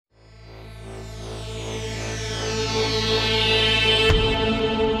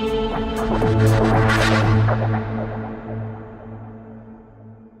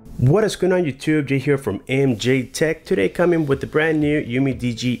What is going on YouTube? Jay here from MJTech. Today coming with the brand new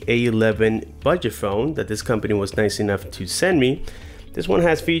Umidigi A11 budget phone that this company was nice enough to send me. This one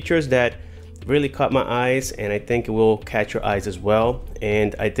has features that really caught my eyes, and I think it will catch your eyes as well.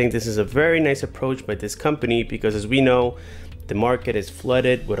 And I think this is a very nice approach by this company because, as we know, the market is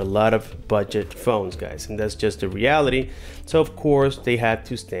flooded with a lot of budget phones, guys, and that's just the reality. So of course they had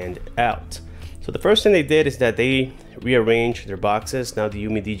to stand out. So the first thing they did is that they rearranged their boxes. Now the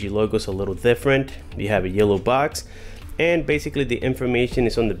Umidigi logo is a little different. You have a yellow box, and basically the information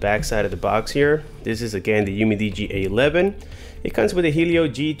is on the back side of the box here. This is again the Umidigi A11. It comes with a Helio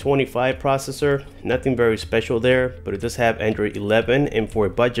G25 processor. Nothing very special there, but it does have Android 11, and for a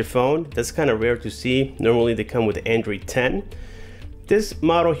budget phone, that's kind of rare to see. Normally they come with Android 10. This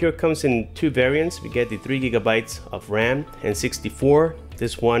model here comes in two variants. We get the 3 GB of RAM and 64.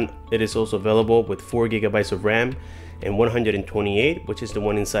 This one, it is also available with 4 GB of RAM and 128, which is the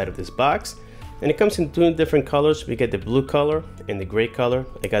one inside of this box. And it comes in two different colors. We get the blue color and the gray color.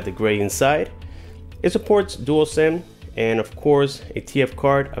 I got the gray inside. It supports dual SIM and of course a TF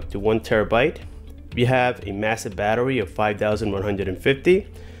card up to 1 TB. We have a massive battery of 5150.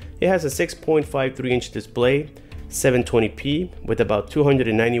 It has a 6.53-inch display, 720p with about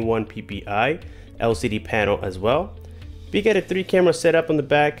 291 ppi LCD panel as well. We get a 3-camera setup on the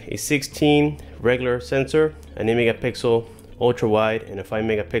back, a 16 regular sensor, an 8-megapixel ultra wide, and a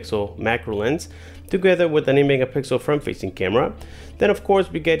 5-megapixel macro lens, together with an 8-megapixel front-facing camera. Then of course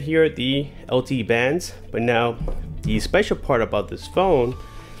we get here the LTE bands, but now the special part about this phone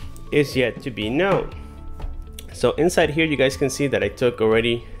is yet to be known. So inside here you guys can see that I took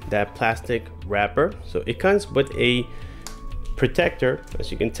already that plastic wrapper. So it comes with a protector,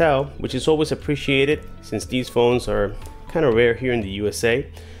 as you can tell, which is always appreciated since these phones are kind of rare here in the USA.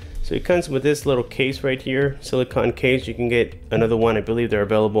 So it comes with this little case right here, silicone case. You can get another one. I believe they're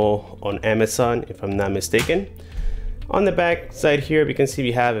available on Amazon if I'm not mistaken. On the back side here we can see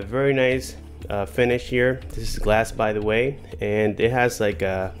we have a very nice finish here. This is glass, by the way, and it has like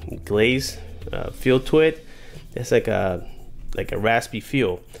a glaze feel to it. It's like a raspy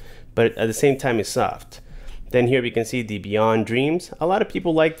feel, but at the same time it's soft. Then here we can see the Beyond Dreams. A lot of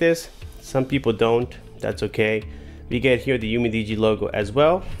people like this, some people don't. That's okay. We get here the Umidigi logo as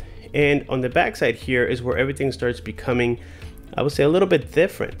well, and on the back side here is where everything starts becoming, I would say, a little bit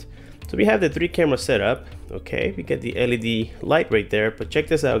different. So we have the 3-camera setup. Okay, we get the LED light right there, but check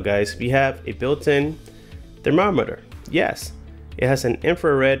this out, guys. We have a built-in thermometer. Yes, it has an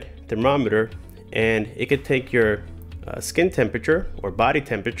infrared thermometer, and it could take your skin temperature or body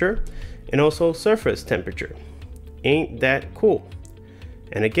temperature and also surface temperature. Ain't that cool?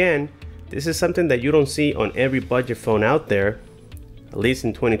 And again, this is something that you don't see on every budget phone out there, at least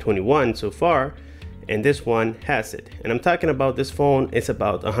in 2021 so far, and this one has it. And I'm talking about this phone, it's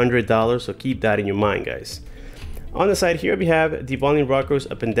about $100, so keep that in your mind, guys. On the side here we have the volume rockers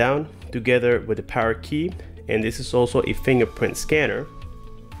up and down together with the power key, and this is also a fingerprint scanner.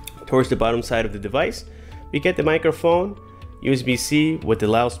 Towards the bottom side of the device we get the microphone, USB-C with the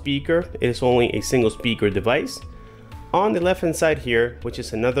loudspeaker. It is only a single speaker device. On the left hand side here, which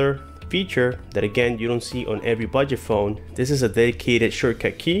is another feature that again you don't see on every budget phone, this is a dedicated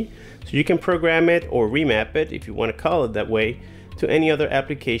shortcut key, so you can program it or remap it, if you want to call it that way, to any other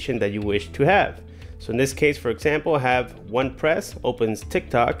application that you wish to have. So in this case, for example, I have one press opens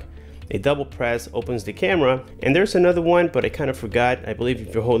TikTok, a double press opens the camera, and there's another one, but I kind of forgot. I believe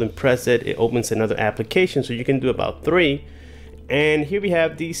if you hold and press it, it opens another application, so you can do about 3. And here we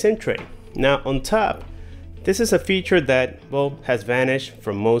have the SIM tray. Now on top, this is a feature that, well, has vanished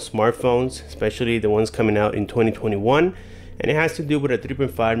from most smartphones, especially the ones coming out in 2021, and it has to do with a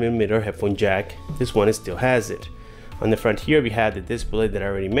 3.5mm headphone jack. This one still has it. On the front here we have the display that I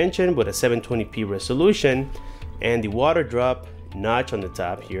already mentioned with a 720p resolution, and the water drop notch on the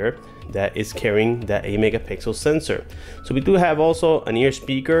top here that is carrying that 8-megapixel sensor. So we do have also an ear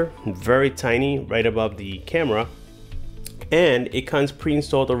speaker, very tiny, right above the camera, and it comes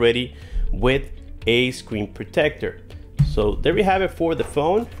pre-installed already with a screen protector. So there we have it for the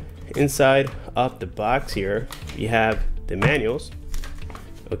phone. Inside of the box here we have the manuals.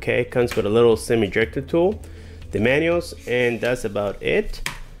 Okay, it comes with a little SIM ejector tool, the manuals, and that's about it.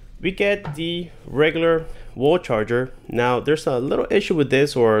 We get the regular wall charger. Now there's a little issue with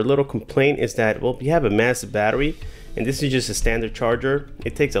this, or a little complaint, is that, well, we have a massive battery and this is just a standard charger.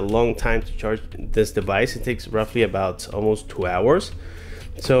 It takes a long time to charge this device. It takes roughly about almost 2 hours.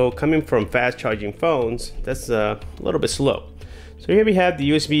 So coming from fast charging phones, that's a little bit slow. So here we have the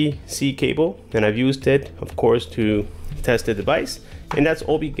USB-C cable, and I've used it, of course, to test the device, and that's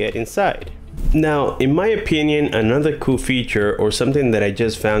all we get inside. Now, in my opinion, another cool feature or something that I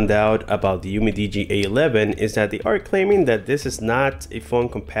just found out about the Umidigi A11 is that they are claiming that this is not a phone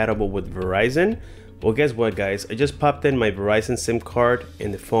compatible with Verizon. Well, guess what, guys? I just popped in my Verizon SIM card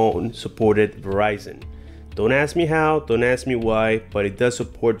and the phone supported Verizon. Don't ask me how, don't ask me why, but it does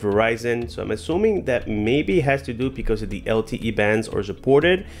support Verizon. So I'm assuming that maybe it has to do because of the LTE bands are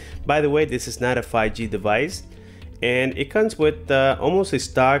supported. By the way, this is not a 5G device. And it comes with almost a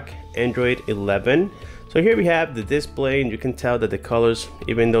stock Android 11. So here we have the display, and you can tell that the colors,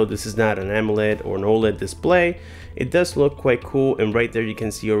 even though this is not an AMOLED or an OLED display, it does look quite cool. And right there you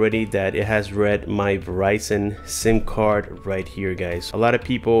can see already that it has read my Verizon SIM card right here, guys. A lot of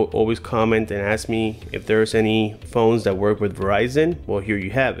people always comment and ask me if there's any phones that work with Verizon. Well, here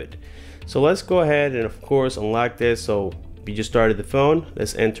you have it. So let's go ahead and of course unlock this. So we just started the phone.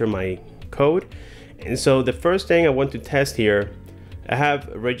 Let's enter my code. And so the first thing I want to test here, I have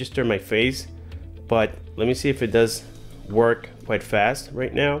registered my face, but let me see if it does work quite fast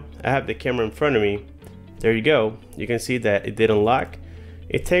right now. I have the camera in front of me. There you go. You can see that it did unlock.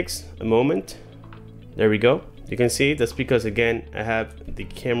 It takes a moment. There we go. You can see that's because, again, I have the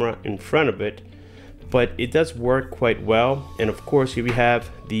camera in front of it, but it does work quite well. And of course, here we have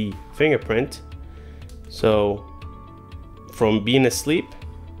the fingerprint. So from being asleep,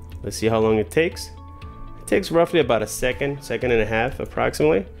 let's see how long it takes. Takes roughly about a second and a half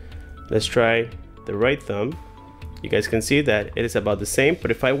approximately. Let's try the right thumb. You guys can see that it is about the same,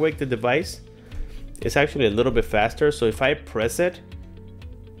 but if I wake the device, it's actually a little bit faster. So if I press it,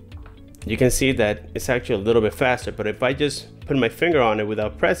 you can see that it's actually a little bit faster, but if I just put my finger on it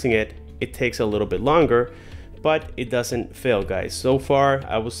without pressing it, it takes a little bit longer, but it doesn't fail, guys. So far,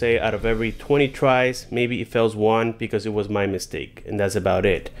 I would say out of every 20 tries, maybe it fails one because it was my mistake, and that's about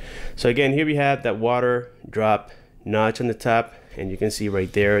it. So again, here we have that water drop notch on the top, and you can see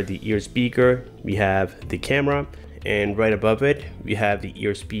right there the ear speaker. We have the camera, and right above it, we have the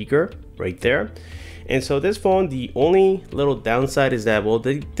ear speaker right there. And so this phone, the only little downside is that, well,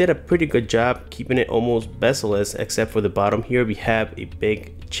 they did a pretty good job keeping it almost bezel-less, except for the bottom here, we have a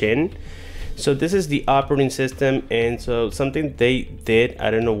big chin. So this is the operating system, and so something they did, I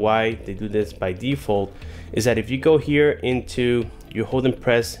don't know why they do this by default, is that if you go here into, you hold and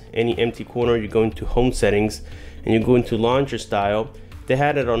press any empty corner, you go into home settings, and you go into launcher style, they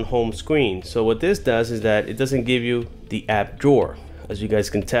had it on home screen. So what this does is that it doesn't give you the app drawer. As you guys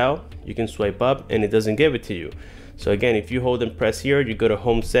can tell, you can swipe up and it doesn't give it to you. So again, if you hold and press here, you go to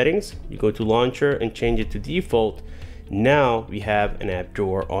home settings, you go to launcher and change it to default. Now we have an app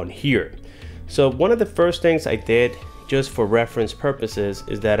drawer on here. So one of the first things I did, just for reference purposes,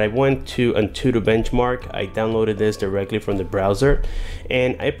 is that I went to Antutu Benchmark. I downloaded this directly from the browser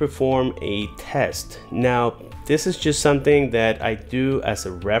and I performed a test. Now, this is just something that I do as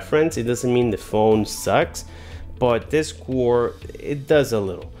a reference. It doesn't mean the phone sucks, but this score, it does a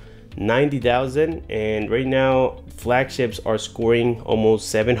little. 90,000, and right now flagships are scoring almost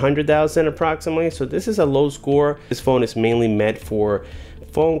 700,000 approximately. So this is a low score. This phone is mainly meant for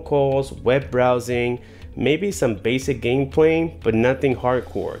phone calls, web browsing, maybe some basic game playing, but nothing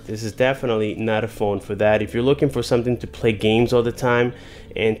hardcore. This is definitely not a phone for that. If you're looking for something to play games all the time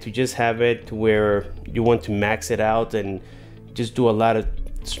and to just have it to where you want to max it out and just do a lot of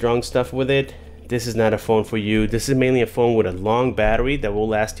strong stuff with it, this is not a phone for you. This is mainly a phone with a long battery that will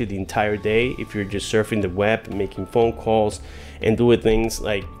last you the entire day if you're just surfing the web, making phone calls, and doing things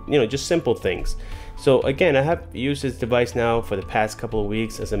like, you know, just simple things. So again, I have used this device now for the past couple of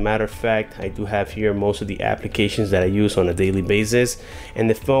weeks. As a matter of fact, I do have here most of the applications that I use on a daily basis, and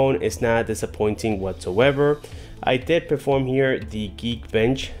the phone is not disappointing whatsoever. I did perform here the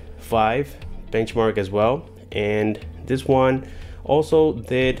Geekbench 5 benchmark as well, and this one also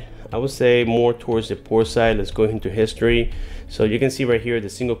did, I would say, more towards the poor side. Let's go into history. So you can see right here the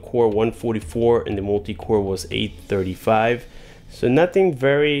single core 144 and the multi-core was 835. So nothing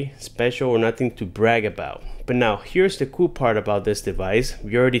very special or nothing to brag about. But now here's the cool part about this device.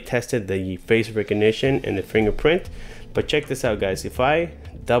 We already tested the face recognition and the fingerprint, but check this out, guys. If I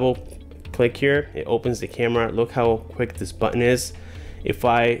double click here, it opens the camera. Look how quick this button is. If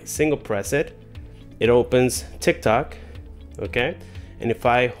I single press it, it opens TikTok, okay? And if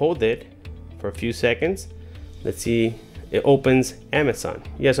I hold it for a few seconds, let's see, it opens Amazon.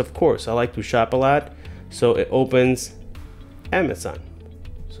 Yes, of course, I like to shop a lot, so it opens Amazon.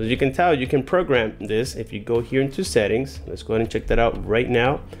 So as you can tell, you can program this if you go here into settings. Let's go ahead and check that out right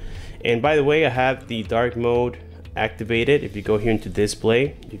now. And by the way, I have the dark mode activated. If you go here into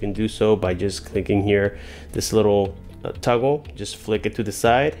display, you can do so by just clicking here this little toggle, just flick it to the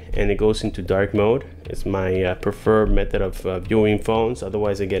side and it goes into dark mode. It's my preferred method of viewing phones,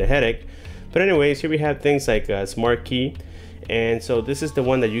 otherwise I get a headache. But anyways, here we have things like a smart key, and so this is the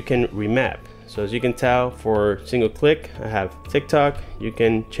one that you can remap. So as you can tell, for single click, I have TikTok. You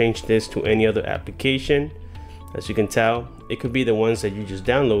can change this to any other application. As you can tell, it could be the ones that you just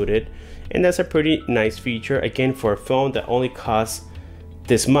downloaded, and that's a pretty nice feature, again, for a phone that only costs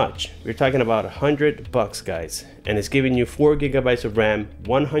this much. We're talking about $100, guys, and it's giving you 4 GB of RAM,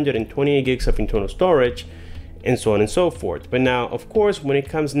 128 gigs of internal storage, and so on and so forth. But now, of course, when it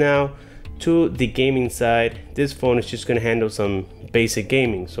comes now to the gaming side, this phone is just going to handle some basic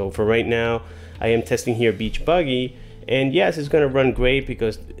gaming. So for right now, I am testing here Beach Buggy, and yes, it's going to run great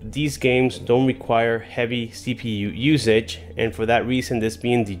because these games don't require heavy CPU usage, and for that reason, this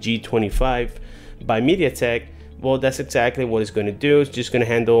being the G25 by MediaTek, well, that's exactly what it's going to do. It's just going to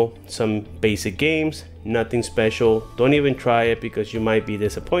handle some basic games, nothing special. Don't even try it because you might be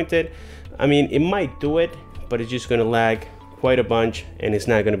disappointed. I mean, it might do it, but it's just going to lag quite a bunch, and it's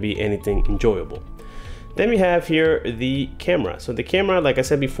not going to be anything enjoyable. Then we have here the camera. So the camera, like I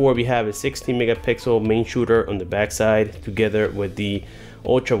said before, we have a 16 megapixel main shooter on the back side together with the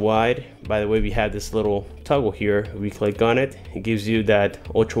ultra wide. By the way, we have this little toggle here. We click on it, it gives you that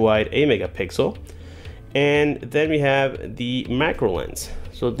ultra wide 8 megapixel. And then we have the macro lens.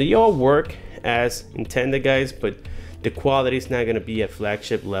 So they all work as intended, guys, but the quality is not going to be at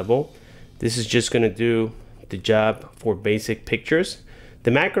flagship level. This is just going to do the job for basic pictures.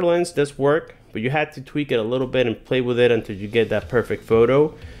 The macro lens does work, but you have to tweak it a little bit and play with it until you get that perfect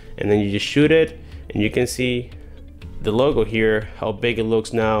photo, and then you just shoot it, and you can see the logo here, how big it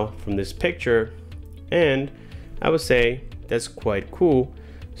looks now from this picture, and I would say that's quite cool.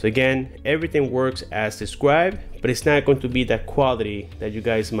 So again, everything works as described, but it's not going to be that quality that you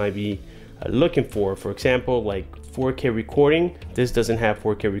guys might be looking for. For example, like 4K recording, this doesn't have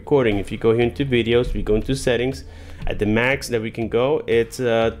 4K recording. If you go here into videos, we go into settings, at the max that we can go, it's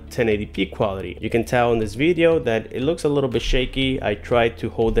 1080p quality. You can tell in this video that it looks a little bit shaky. I tried to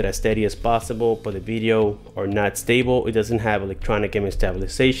hold it as steady as possible, but the video are not stable. It doesn't have electronic image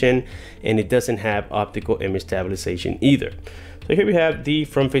stabilization, and it doesn't have optical image stabilization either. So here we have the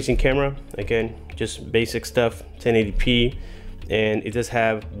front-facing camera. Again, just basic stuff, 1080p, and it does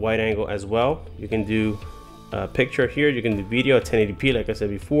have wide angle as well. You can do picture here, you can do video at 1080p, like I said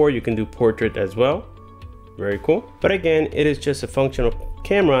before. You can do portrait as well. Very cool. But again, it is just a functional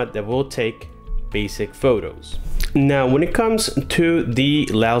camera that will take basic photos. Now, when it comes to the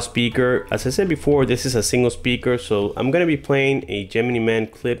loudspeaker, as I said before, this is a single speaker, so I'm going to be playing a Gemini Man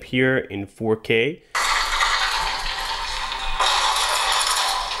clip here in 4K.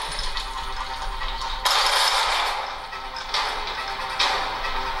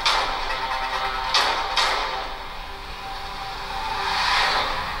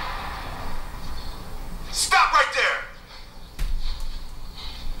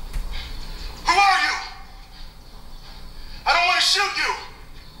 Shoot you!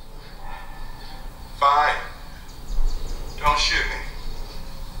 Fine. Don't shoot me.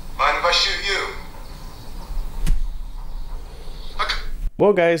 Mind if I shoot you? Okay.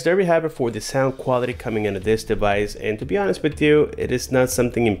 Well guys, there we have it for the sound quality coming into this device, and to be honest with you, it is not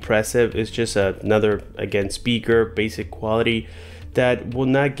something impressive. It's just another, again, speaker, basic quality that will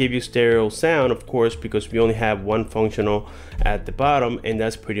not give you stereo sound, of course, because we only have one functional at the bottom, and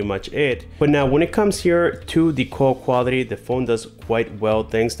that's pretty much it. But now when it comes here to the call quality, the phone does quite well,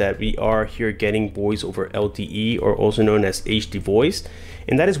 thanks that we are here getting voice over LTE, or also known as HD voice,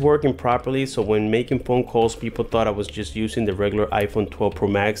 and that is working properly. So when making phone calls, people thought I was just using the regular iPhone 12 Pro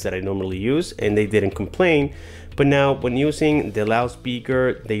Max that I normally use, and they didn't complain. But now when using the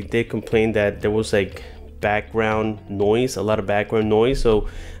loudspeaker, they did complain that there was like background noise, a lot of background noise. So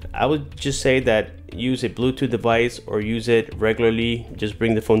I would just say that use a Bluetooth device or use it regularly. Just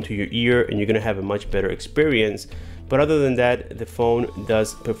bring the phone to your ear and you're gonna have a much better experience. But other than that, the phone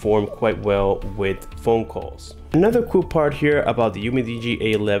does perform quite well with phone calls. Another cool part here about the Umidigi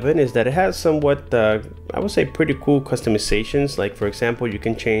A11 is that it has somewhat, I would say, pretty cool customizations. Like for example, you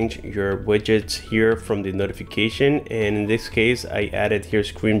can change your widgets here from the notification, and in this case, I added here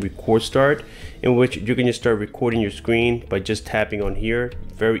screen record start, in which you can just start recording your screen by just tapping on here.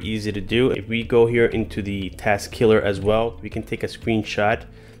 Very easy to do. If we go here into the task killer as well, we can take a screenshot.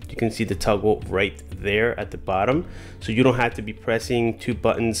 You can see the toggle right there at the bottom, so you don't have to be pressing two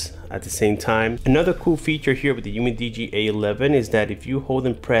buttons at the same time. Another cool feature here with the Umidigi A11 is that if you hold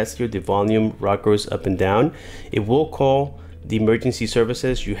and press here, the volume rockers up and down, it will call the emergency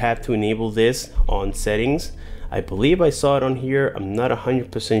services. You have to enable this on settings. I believe I saw it on here. I'm not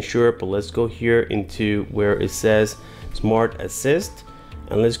 100% sure, but let's go here into where it says Smart Assist,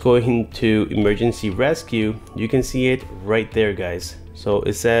 and let's go into emergency rescue. You can see it right there, guys. So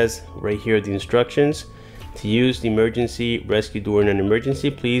it says right here the instructions. To use the emergency rescue during an emergency,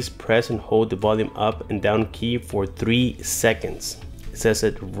 please press and hold the volume up and down key for 3 seconds. It says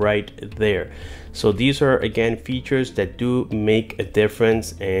it right there. So these are again features that do make a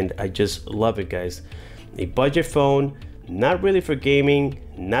difference, and I just love it, guys. A budget phone, not really for gaming,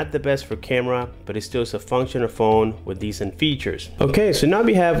 not the best for camera, but it still is a functional phone with decent features. Okay, so now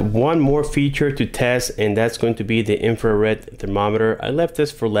we have one more feature to test, and that's going to be the infrared thermometer. I left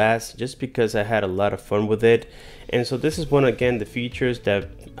this for last just because I had a lot of fun with it. And so this is one, again, the features that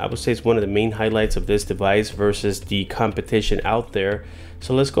I would say is one of the main highlights of this device versus the competition out there.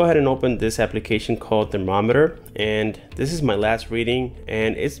 So let's go ahead and open this application called Thermometer, and this is my last reading,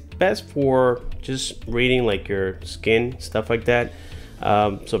 and it's best for just reading like your skin, stuff like that.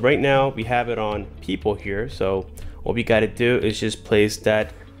 So right now we have it on people here, so all we got to do is just place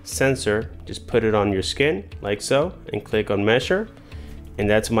that sensor, just put it on your skin like so, and click on measure, and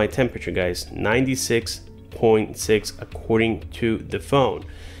that's my temperature, guys, 96.6 according to the phone.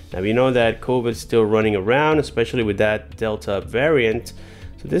 Now we know that COVID is still running around, especially with that Delta variant.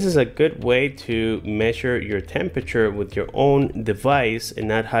 So this is a good way to measure your temperature with your own device and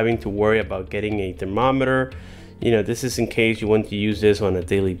not having to worry about getting a thermometer. You know, this is in case you want to use this on a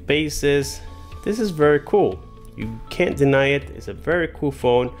daily basis. This is very cool. You can't deny it. It's a very cool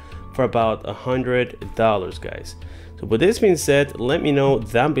phone for about $100, guys. So with this being said, let me know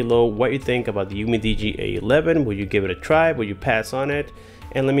down below what you think about the Umidigi A11. Will you give it a try? Will you pass on it?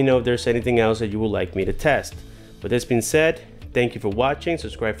 And let me know if there's anything else that you would like me to test. With this being said, thank you for watching.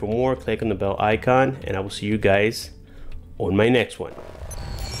 Subscribe for more, click on the bell icon, and I will see you guys on my next one.